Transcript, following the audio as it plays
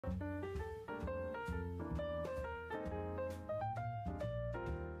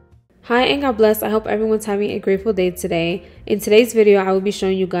Hi and God bless. I hope everyone's having a grateful day today. In today's video, I will be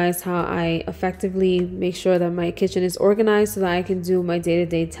showing you guys how I effectively make sure that my kitchen is organized so that I can do my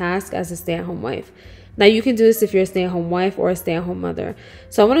day-to-day task as a stay-at-home wife. Now you can do this if you're a stay-at-home wife or a stay-at-home mother.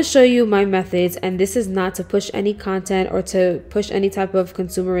 So I want to show you my methods, and this is not to push any content or to push any type of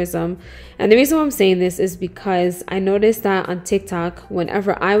consumerism. And the reason why I'm saying this is because I noticed that on TikTok,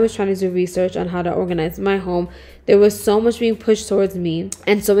 whenever I was trying to do research on how to organize my home, there was so much being pushed towards me,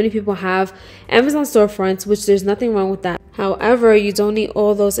 and so many people have Amazon storefronts, which there's nothing wrong with that. However, you don't need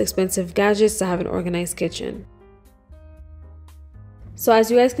all those expensive gadgets to have an organized kitchen. So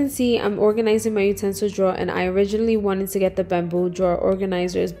as you guys can see, I'm organizing my utensil drawer, and I originally wanted to get the bamboo drawer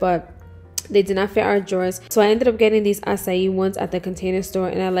organizers, but they did not fit our drawers. So I ended up getting these acai ones at the Container Store,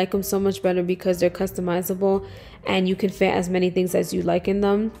 and I like them so much better because they're customizable and you can fit as many things as you like in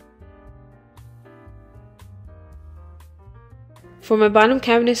them. For my bottom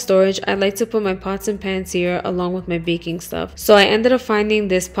cabinet storage, I like to put my pots and pans here along with my baking stuff. So I ended up finding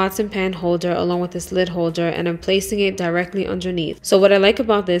this pots and pan holder along with this lid holder, and I'm placing it directly underneath. So what I like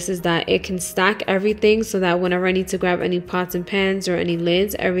about this is that it can stack everything so that whenever I need to grab any pots and pans or any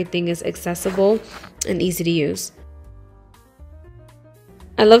lids, everything is accessible and easy to use.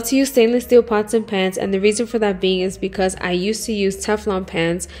 I love to use stainless steel pots and pans, and the reason for that being is because I used to use Teflon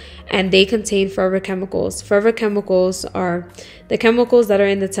pans and they contain forever chemicals. Forever chemicals are the chemicals that are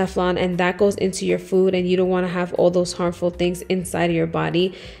in the Teflon, and that goes into your food, and you don't want to have all those harmful things inside of your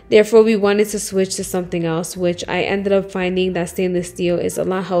body. Therefore, we wanted to switch to something else, which I ended up finding that stainless steel is a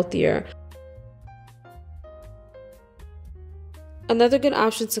lot healthier. Another good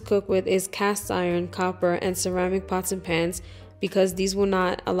option to cook with is cast iron, copper, and ceramic pots and pans, because these will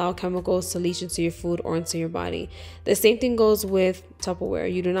not allow chemicals to leach into your food or into your body. The same thing goes with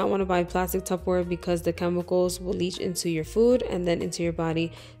Tupperware. You do not want to buy plastic Tupperware because the chemicals will leach into your food and then into your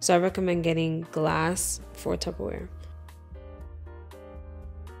body. So I recommend getting glass for Tupperware.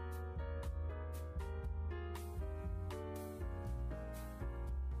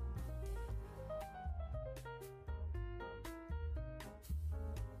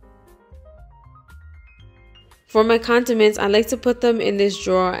 For my condiments, I like to put them in this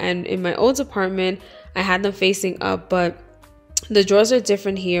drawer, and in my old apartment, I had them facing up, but the drawers are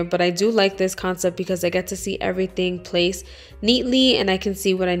different here. But I do like this concept because I get to see everything placed neatly and I can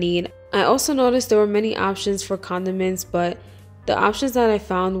see what I need. I also noticed there were many options for condiments, but the options that I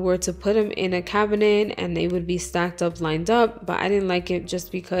found were to put them in a cabinet and they would be stacked up, lined up, but I didn't like it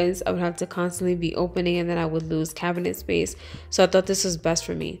just because I would have to constantly be opening and then I would lose cabinet space. So I thought this was best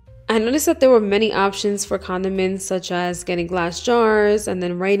for me. I noticed that there were many options for condiments, such as getting glass jars and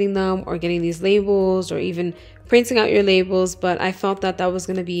then writing them, or getting these labels, or even printing out your labels, but I felt that that was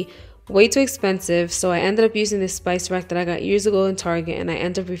going to be way too expensive, so I ended up using this spice rack that I got years ago in Target, and I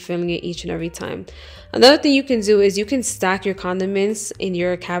end up refilling it each and every time. Another thing you can do is you can stack your condiments in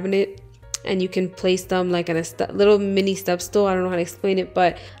your cabinet, and you can place them like in a little mini step stool. I don't know how to explain it,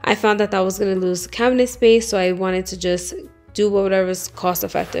 but I found that that was going to lose cabinet space, so I wanted to just do whatever's cost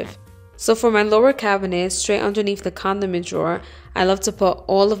effective. So for my lower cabinet, straight underneath the condiment drawer, I love to put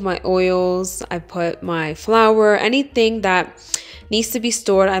all of my oils. I put my flour, anything that needs to be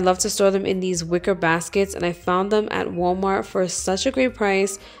stored. I love to store them in these wicker baskets, and I found them at Walmart for such a great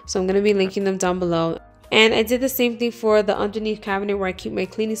price. So I'm going to be linking them down below. And I did the same thing for the underneath cabinet where I keep my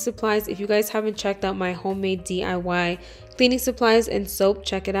cleaning supplies. If you guys haven't checked out my homemade DIY cleaning supplies and soap,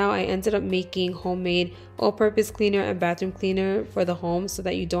 check it out. I ended up making homemade all-purpose cleaner and bathroom cleaner for the home so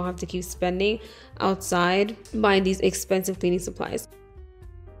that you don't have to keep spending outside buying these expensive cleaning supplies.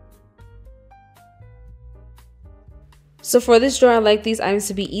 So for this drawer, I like these items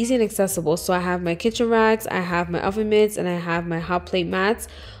to be easy and accessible. So I have my kitchen rags, I have my oven mitts, and I have my hot plate mats,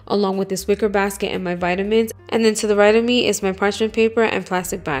 along with this wicker basket and my vitamins. And then to the right of me is my parchment paper and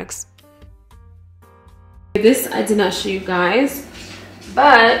plastic bags. This I did not show you guys,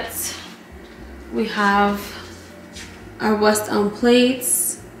 but we have our West Elm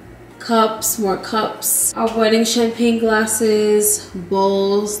plates, cups, more cups, our wedding champagne glasses,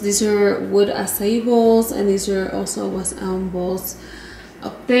 bowls. These are wood acai bowls, and these are also West Elm bowls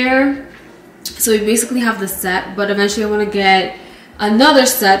up there. So we basically have the set, but eventually I want to get another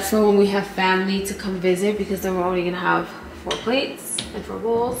set for when we have family to come visit, because then we're only gonna have 4 plates and 4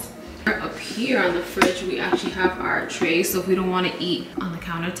 bowls. Up here on the fridge, we actually have our trays, so if we don't want to eat on the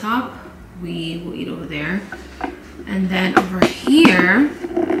countertop, we will eat over there. And then over here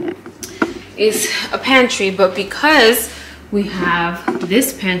is a pantry, but because we have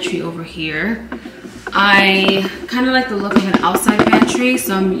this pantry over here, I kind of like the look of an outside pantry,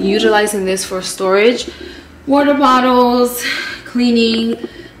 so I'm utilizing this for storage. Water bottles, cleaning,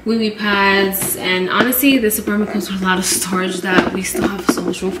 wee pads, and honestly this apartment comes with a lot of storage that we still have so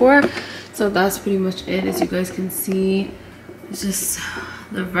much room for. So that's pretty much it. As you guys can see, it's just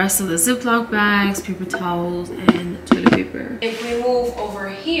the rest of the Ziploc bags, paper towels, and toilet paper. If we move over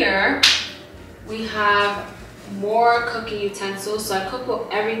here, we have more cooking utensils. So I cook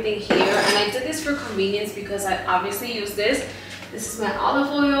with everything here, and I did this for convenience because I obviously use this. This is my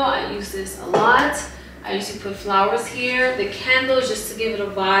olive oil. I use this a lot. I usually put flowers here. The candles just to give it a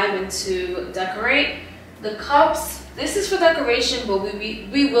vibe and to decorate. The cups, this is for decoration, but we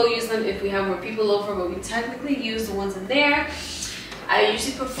will use them if we have more people over, but we technically use the ones in there. I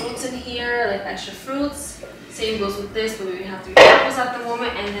usually put fruits in here, like extra fruits. Same goes with this, but we have 3 apples at the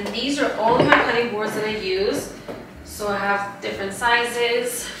moment. And then these are all of my cutting boards that I use. So I have different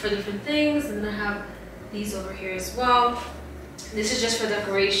sizes for different things. And then I have these over here as well. This is just for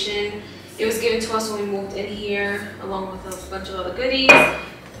decoration. It was given to us when we moved in here, along with a bunch of other goodies.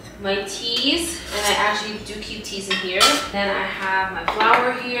 My teas, and I actually do keep teas in here. Then I have my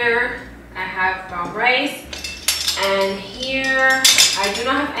flour here. I have brown rice. And here, I do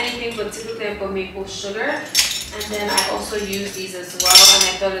not have anything, but typically I put maple sugar. And then I also use these as well, and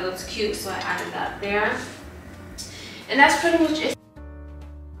I thought it looks cute, so I added that there. And that's pretty much it.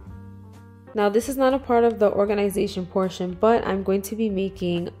 Now, this is not a part of the organization portion, but I'm going to be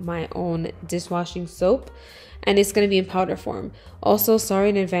making my own dishwashing soap, and it's going to be in powder form. Also, sorry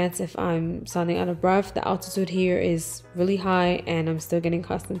in advance if I'm sounding out of breath. The altitude here is really high and I'm still getting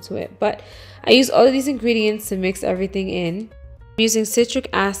accustomed to it. But I use all of these ingredients to mix everything in. I'm using citric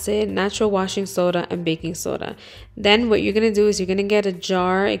acid, natural washing soda, and baking soda. Then what you're going to do is you're going to get a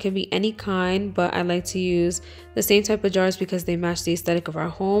jar. It can be any kind, but I like to use the same type of jars because they match the aesthetic of our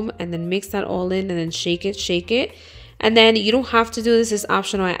home. And then mix that all in and then shake it. And then you don't have to do this, it's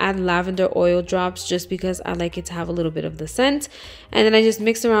optional. I add lavender oil drops just because I like it to have a little bit of the scent. And then I just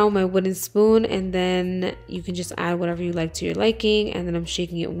mix around with my wooden spoon, and then you can just add whatever you like to your liking. And then I'm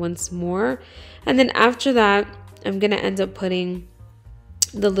shaking it once more. And then after that, I'm gonna end up putting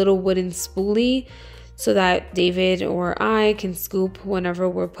the little wooden spoolie so that David or I can scoop whenever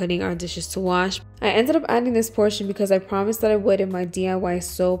we're putting our dishes to wash. I ended up adding this portion because I promised that I would in my DIY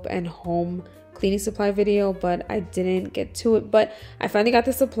soap and home cleaning supply video, but I didn't get to it. But I finally got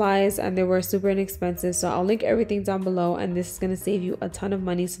the supplies and they were super inexpensive, so I'll link everything down below, and this is going to save you a ton of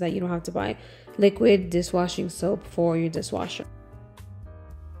money so that you don't have to buy liquid dishwashing soap for your dishwasher.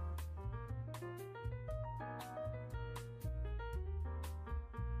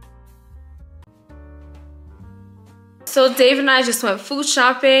 So Dave and I just went food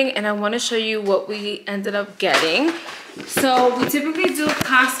shopping, and I want to show you what we ended up getting. So we typically do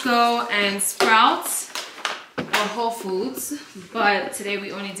Costco and Sprouts or Whole Foods, but today we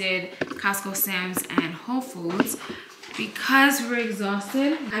only did Costco, Sam's, and Whole Foods because we're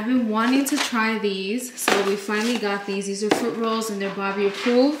exhausted. I've been wanting to try these, so we finally got these. These are fruit rolls and they're Bobby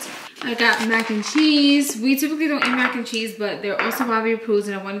approved. I got mac and cheese. We typically don't eat mac and cheese, but they're also Bobby approved,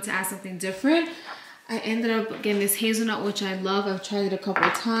 and I wanted to add something different. I ended up getting this hazelnut, which I love. I've tried it a couple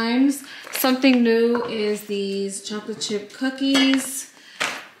of times. Something new is these chocolate chip cookies.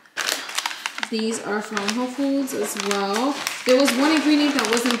 These are from Whole Foods as well. There was one ingredient that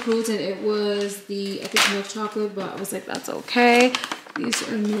wasn't approved, and it was the, I think, milk chocolate, but I was like, that's okay. These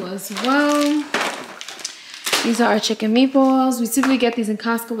are new as well. These are our chicken meatballs. We typically get these in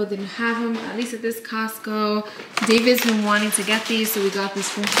Costco, but didn't have them, at least at this Costco. David's been wanting to get these, so we got these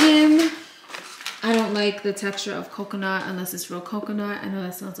for him. I don't like the texture of coconut unless it's real coconut. I know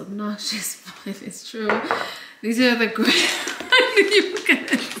that sounds obnoxious, but it's true. These are the great. I knew you were gonna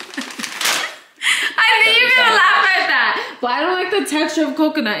laugh at that. But I don't like the texture of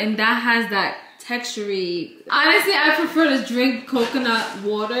coconut, and that has that texture-y. Honestly, I prefer to drink coconut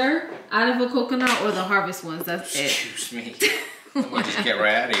water out of a coconut or the Harvest ones. That's it. Excuse me. We'll just get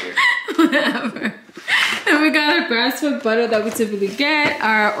right out of here. Whatever. And we got our grass-fed butter that we typically get,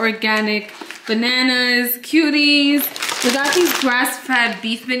 our organic bananas, cuties. We got these grass-fed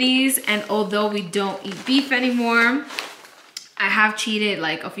beef minis, and although we don't eat beef anymore, I have cheated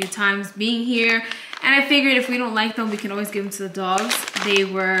like a few times being here, and I figured if we don't like them, we can always give them to the dogs. They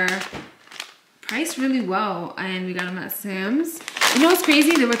were priced really well, and we got them at Sam's. You know what's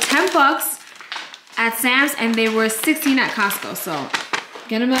crazy? They were 10 bucks at Sam's, and they were 16 at Costco, so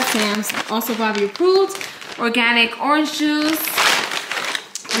get them at Sam's. Also Bobby approved. Organic orange juice.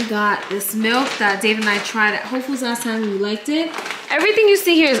 We got this milk that Dave and I tried at Whole Foods last time, and we liked it. Everything you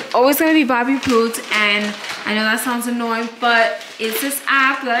see here is always going to be Bobby approved, and I know that sounds annoying, but it's this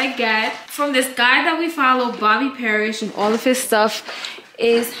app that I get from this guy that we follow, Bobby Parrish, and all of his stuff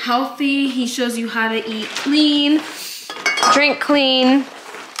is healthy. He shows you how to eat clean, drink clean,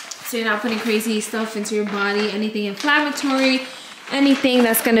 so you're not putting crazy stuff into your body, anything inflammatory, anything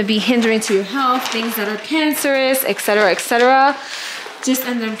that's going to be hindering to your health, things that are cancerous, etc., etc. Just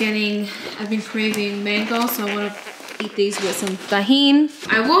ended up getting, I've been craving mango, so I want to eat these with some tahini.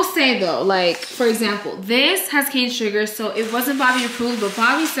 I will say though, like, for example, this has cane sugar, so it wasn't Bobby approved, but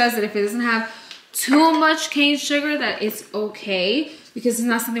Bobby says that if it doesn't have too much cane sugar, that it's okay, because it's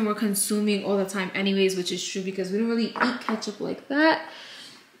not something we're consuming all the time anyways, which is true because we don't really eat ketchup like that.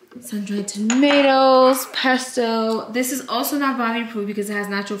 Sun-dried tomatoes, pesto. This is also not Bobby approved because it has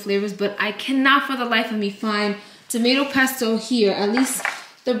natural flavors, but I cannot for the life of me find tomato pesto here, at least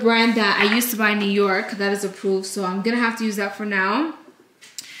the brand that I used to buy in New York that is approved, so I'm gonna have to use that for now.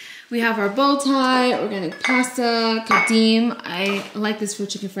 We have our bow tie, organic pasta, kadim. I like this for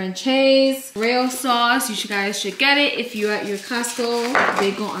chicken franchise. Rail sauce, you guys should get it if you're at your Costco.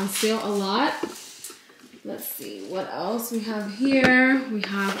 They go on sale a lot. Let's see what else we have here. We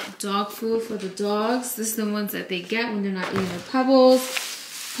have dog food for the dogs. This is the ones that they get when they're not eating their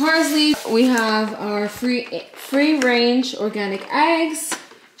pebbles. Parsley. We have our free range organic eggs.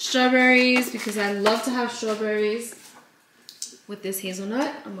 Strawberries, because I love to have strawberries with this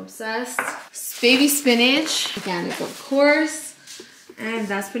hazelnut. I'm obsessed. Baby spinach, organic of course. And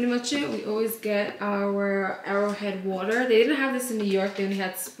that's pretty much it. We always get our Arrowhead water. They didn't have this in New York, they only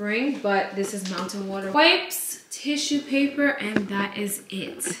had spring, but this is mountain water. Wipes, tissue paper, and that is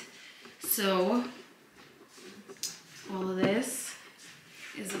it. So all of this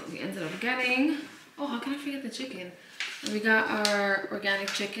is what we ended up getting. Oh, how can I forget the chicken? We got our organic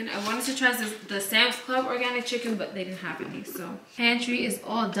chicken. I wanted to try the Sam's Club organic chicken, but they didn't have any. So pantry is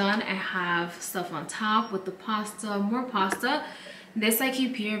all done. I have stuff on top with the pasta, more pasta. This I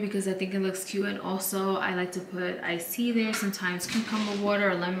keep here because I think it looks cute, and also I like to put iced tea there, sometimes cucumber water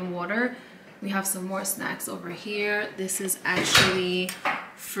or lemon water. We have some more snacks over here. This is actually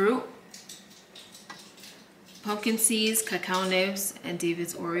fruit, pumpkin seeds, cacao nibs, and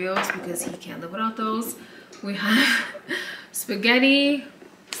David's Oreos because he can't live without those. We have spaghetti,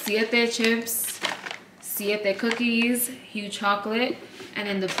 siete chips, siete cookies, huge chocolate, and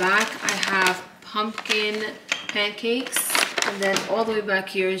in the back I have pumpkin pancakes, and then all the way back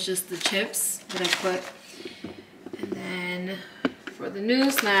here is just the chips that I put. And then for the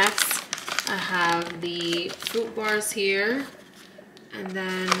new snacks, I have the fruit bars here, and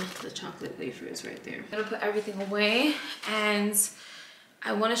then the chocolate wafers right there. I'm gonna put everything away, and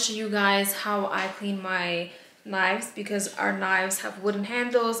I want to show you guys how I clean my knives, because our knives have wooden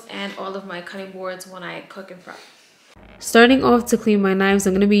handles, and all of my cutting boards when I cook and prep. Starting off to clean my knives,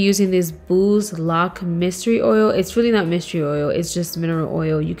 I'm going to be using this Booz Lock mystery oil. It's really not mystery oil, it's just mineral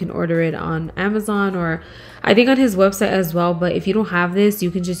oil. You can order it on Amazon or I think on his website as well, but if you don't have this, you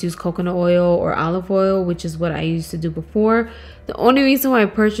can just use coconut oil or olive oil, which is what I used to do before. The only reason why I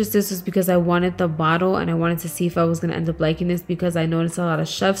purchased this was because I wanted the bottle, and I wanted to see if I was going to end up liking this, because I noticed a lot of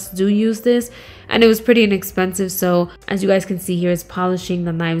chefs do use this, and it was pretty inexpensive. So as you guys can see here, it's polishing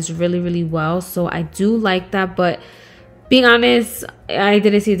the knives really well, so I do like that. But being honest, I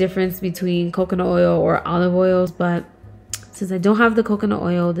didn't see a difference between coconut oil or olive oils, but since I don't have the coconut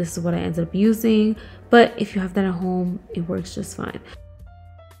oil, this is what I ended up using. But if you have that at home, it works just fine.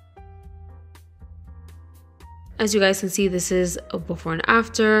 As you guys can see, this is a before and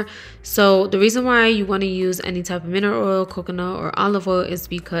after. So the reason why you want to use any type of mineral oil, coconut or olive oil is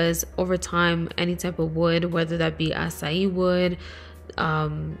because over time, any type of wood, whether that be acai wood,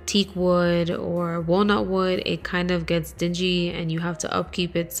 teak wood or walnut wood, it kind of gets dingy and you have to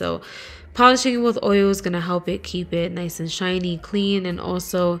upkeep it. So polishing it with oil is going to help it keep it nice and shiny, clean. And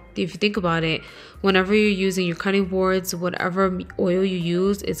also, if you think about it, whenever you're using your cutting boards, whatever oil you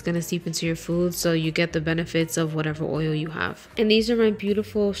use, it's going to seep into your food, so you get the benefits of whatever oil you have. And these are my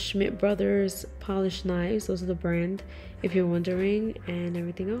beautiful Schmidt Brothers polished knives. Those are the brand, if you're wondering, and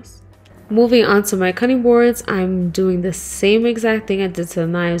everything else. Moving on to my cutting boards, I'm doing the same exact thing I did to the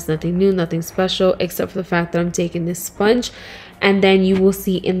knives. Nothing new, nothing special, except for the fact that I'm taking this sponge, and then you will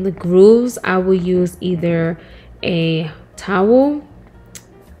see in the grooves, I will use either a towel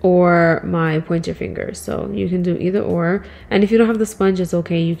or my pointer finger. So you can do either or. And if you don't have the sponge, it's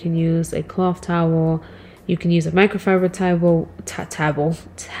okay. You can use a cloth towel. You can use a microfiber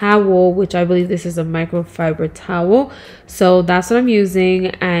towel, which I believe this is a microfiber towel. So that's what I'm using,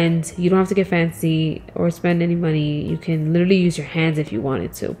 and you don't have to get fancy or spend any money. You can literally use your hands if you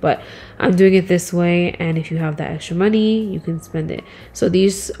wanted to, but I'm doing it this way, and if you have that extra money, you can spend it. So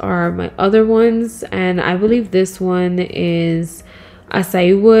these are my other ones, and I believe this one is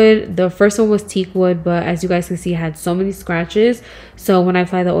acai wood. The first one was teak wood, but as you guys can see, it had so many scratches. So when I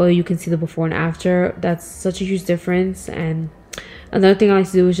apply the oil, you can see the before and after. That's such a huge difference. And another thing I like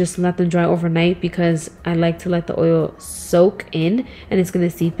to do is just let them dry overnight, because I like to let the oil soak in and it's going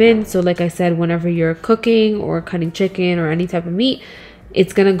to seep in. So like I said, whenever you're cooking or cutting chicken or any type of meat,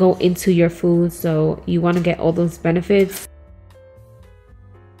 it's going to go into your food. So you want to get all those benefits.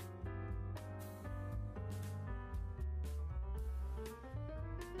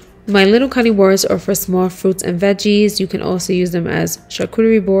 My little cutting boards are for small fruits and veggies. You can also use them as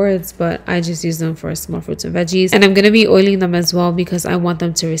charcuterie boards, but I just use them for small fruits and veggies. And I'm going to be oiling them as well, because I want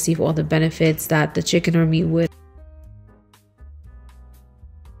them to receive all the benefits that the chicken or meat would.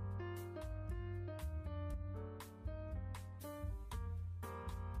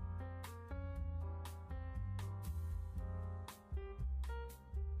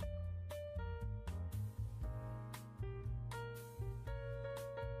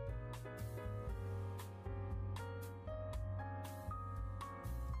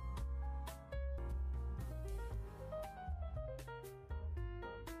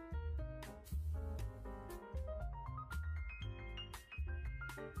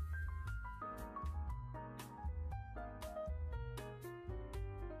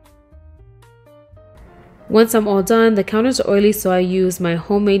 Once I'm all done, the counters are oily, so I use my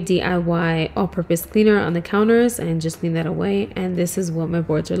homemade DIY all-purpose cleaner on the counters and just clean that away. And this is what my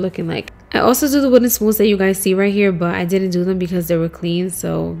boards are looking like. I also do the wooden spoons that you guys see right here, but I didn't do them because they were clean,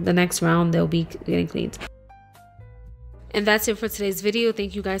 so the next round they'll be getting cleaned. And that's it for today's video.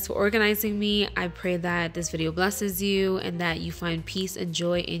 Thank you guys for organizing me. I pray that this video blesses you and that you find peace and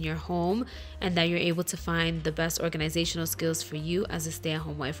joy in your home, and that you're able to find the best organizational skills for you as a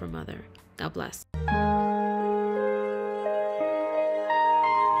stay-at-home wife or mother. God bless.